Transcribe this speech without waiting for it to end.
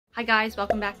Hi guys,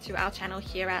 welcome back to our channel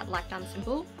here at Life Done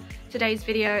Simple. Today's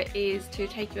video is to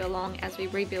take you along as we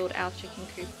rebuild our chicken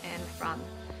coop and run.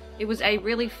 It was a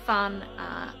really fun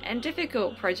and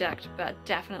difficult project, but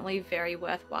definitely very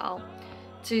worthwhile.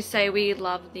 To say we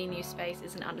love the new space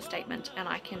is an understatement, and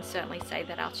I can certainly say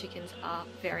that our chickens are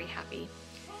very happy.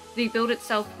 The build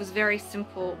itself was very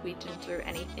simple. We didn't do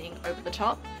anything over the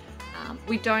top.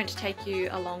 We don't take you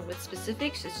along with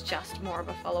specifics, it's just more of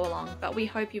a follow along, but we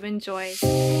hope you enjoy.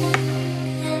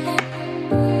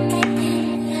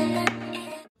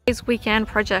 Today's weekend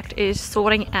project is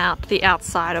sorting out the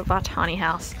outside of our tiny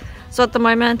house. So at the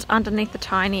moment, underneath the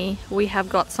tiny, we have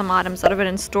got some items that have been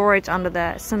in storage under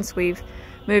there since we've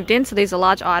moved in. So these are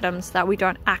large items that we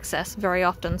don't access very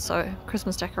often, so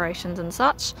Christmas decorations and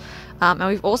such. And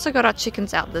we've also got our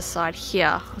chickens out this side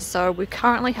here. So we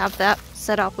currently have that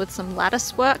set up with some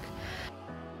lattice work.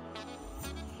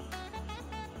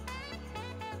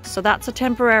 So that's a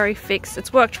temporary fix.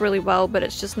 It's worked really well, but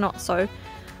it's just not so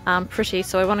pretty.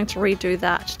 So we're wanting to redo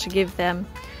that to give them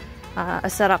a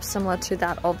setup similar to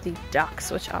that of the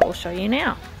ducks, which I will show you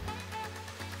now.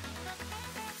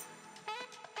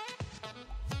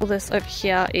 All this over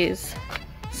here is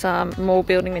some more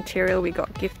building material we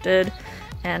got gifted,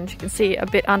 and you can see a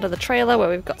bit under the trailer where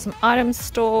we've got some items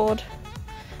stored.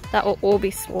 That will all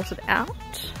be sorted out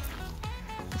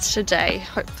today,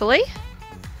 hopefully.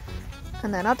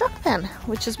 And then our duck pen,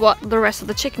 which is what the rest of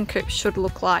the chicken coop should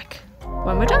look like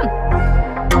when we're done.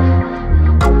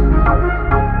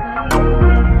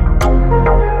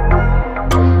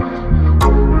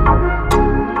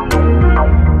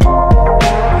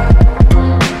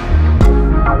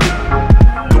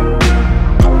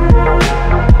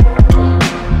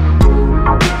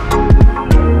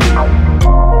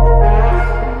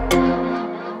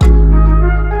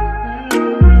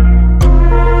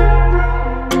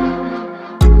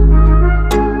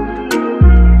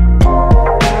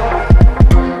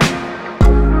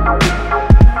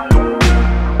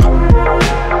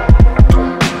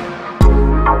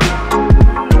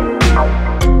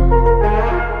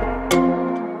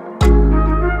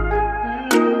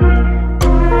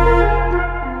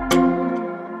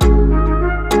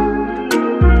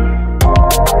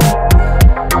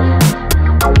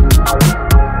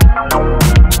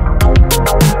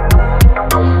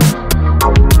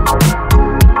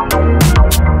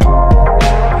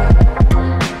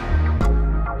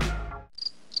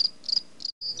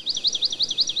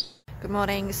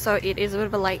 Morning. So it is a bit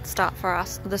of a late start for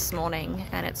us this morning,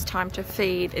 and it's time to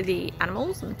feed the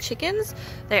animals and the chickens.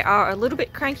 They are a little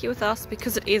bit cranky with us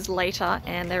because it is later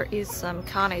and there is some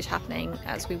carnage happening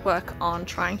as we work on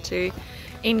trying to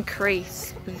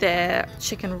increase their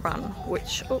chicken run,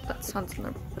 which, oh, that sun's in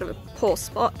a bit of a poor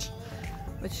spot,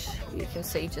 which you can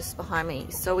see just behind me.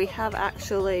 So we have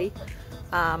actually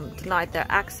denied their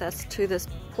access to this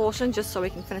portion just so we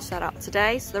can finish that up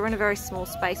today. So they're in a very small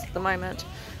space at the moment.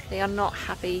 They are not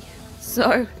happy,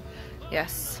 so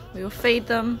yes, we will feed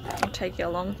them. I'll take you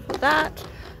along for that.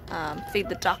 Feed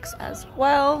the ducks as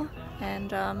well,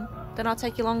 and then I'll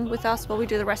take you along with us while we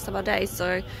do the rest of our day.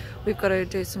 So we've got to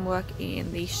do some work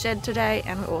in the shed today,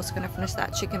 and we're also going to finish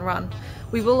that chicken run.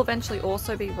 We will eventually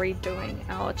also be redoing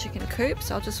our chicken coop,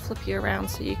 so I'll just flip you around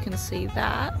so you can see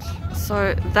that.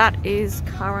 So that is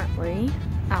currently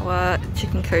our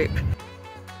chicken coop.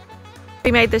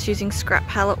 We made this using scrap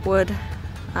pallet wood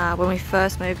when we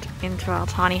first moved into our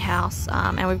tiny house,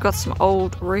 and we've got some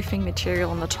old roofing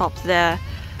material on the top there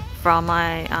from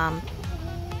my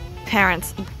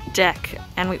parents' deck,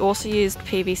 and we also used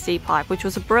PVC pipe, which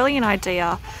was a brilliant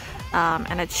idea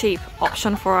and a cheap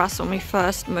option for us when we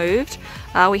first moved.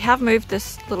 We have moved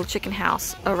this little chicken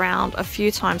house around a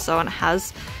few times though, and it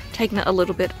has taken it a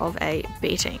little bit of a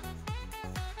beating.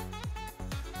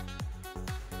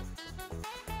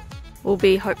 We'll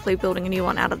be hopefully building a new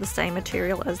one out of the same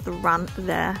material as the run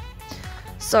there.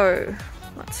 So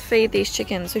let's feed these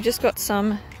chickens. We've just got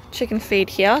some chicken feed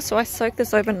here, so I soaked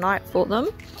this overnight for them.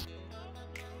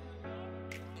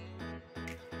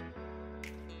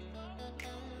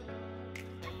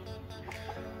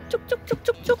 Chuk chuk chuk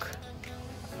chuk chuk.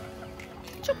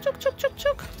 Chuk chuk chuk chuk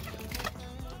chuk.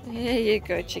 There you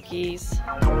go, chickies.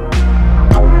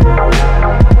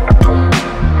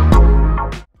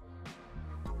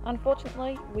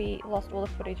 Unfortunately, we lost all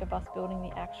the footage of us building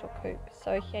the actual coop.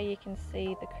 So here you can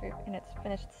see the coop in its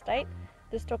finished state.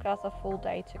 This took us a full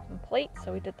day to complete.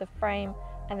 So we did the frame,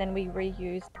 and then we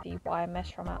reused the wire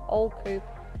mesh from our old coop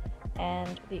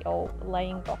and the old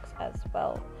laying box as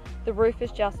well. The roof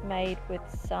is just made with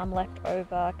some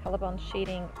leftover colorbond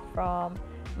sheeting from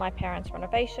my parents'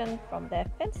 renovation from their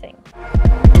fencing.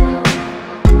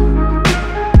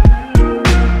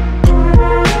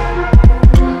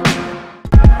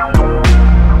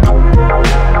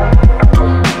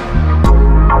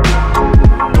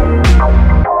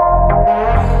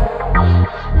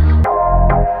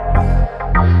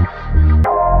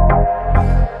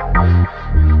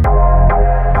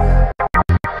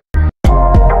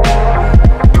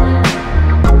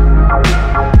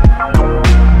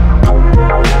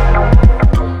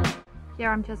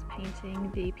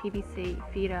 the PVC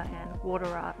feeder and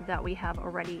waterer that we have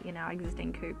already in our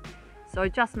existing coop. So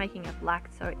just making it black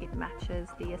so it matches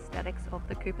the aesthetics of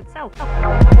the coop itself.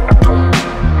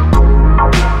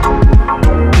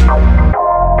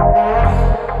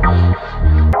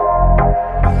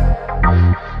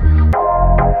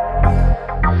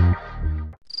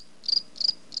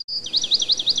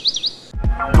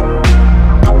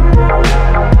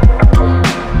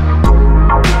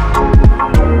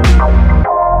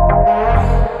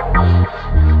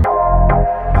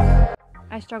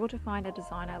 I struggled to find a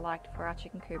design I liked for our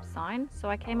chicken coop sign, so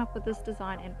I came up with this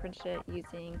design and printed it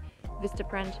using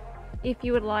Vistaprint. If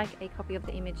you would like a copy of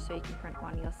the image so you can print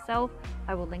one yourself,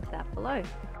 I will link that below.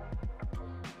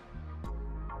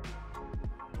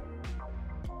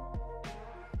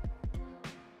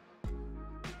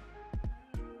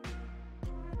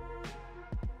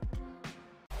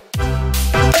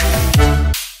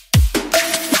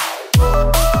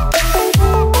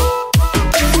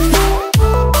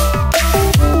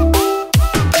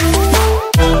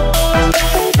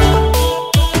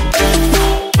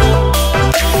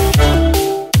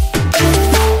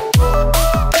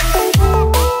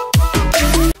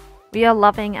 We are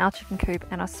loving our chicken coop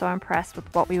and are so impressed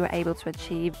with what we were able to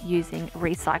achieve using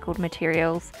recycled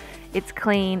materials. It's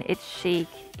clean, it's chic,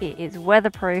 it is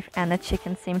weatherproof, and the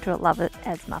chickens seem to love it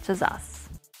as much as us.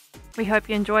 We hope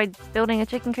you enjoyed building a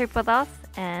chicken coop with us,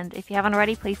 and if you haven't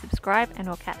already, please subscribe and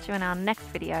we'll catch you in our next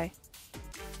video.